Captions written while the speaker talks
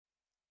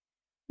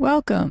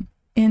Welcome.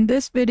 In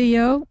this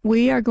video,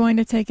 we are going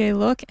to take a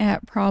look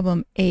at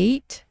problem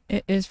 8.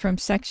 It is from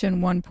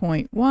section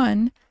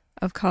 1.1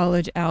 of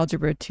College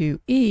Algebra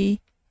 2E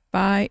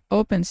by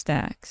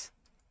OpenStax.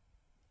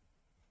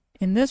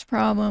 In this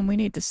problem, we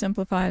need to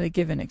simplify the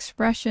given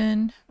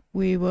expression.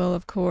 We will,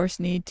 of course,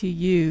 need to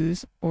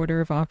use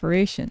order of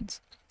operations.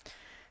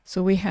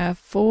 So we have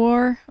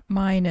 4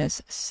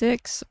 minus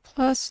 6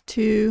 plus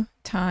 2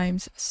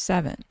 times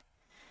 7.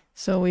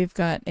 So we've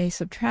got a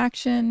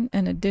subtraction,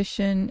 an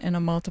addition, and a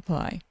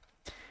multiply.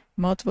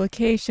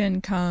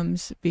 Multiplication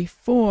comes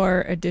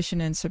before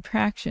addition and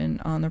subtraction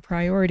on the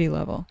priority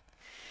level.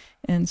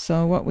 And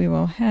so what we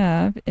will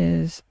have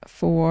is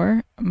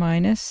 4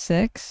 minus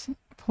 6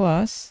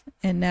 plus,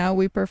 and now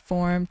we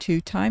perform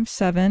 2 times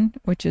 7,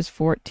 which is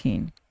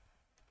 14.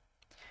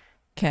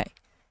 Okay,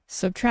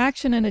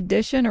 subtraction and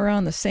addition are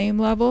on the same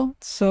level,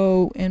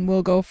 and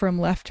we'll go from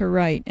left to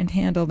right and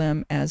handle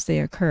them as they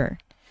occur.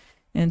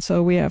 And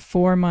so we have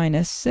 4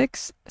 minus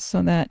 6,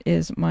 so that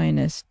is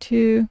minus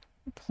 2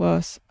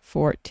 plus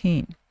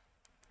 14.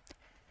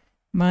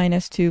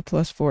 Minus 2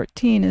 plus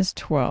 14 is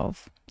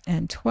 12,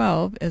 and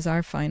 12 is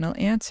our final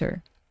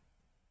answer.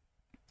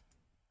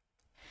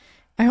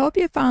 I hope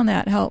you found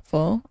that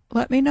helpful.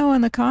 Let me know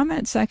in the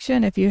comment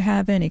section if you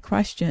have any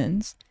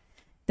questions.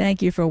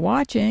 Thank you for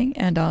watching,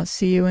 and I'll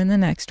see you in the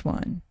next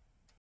one.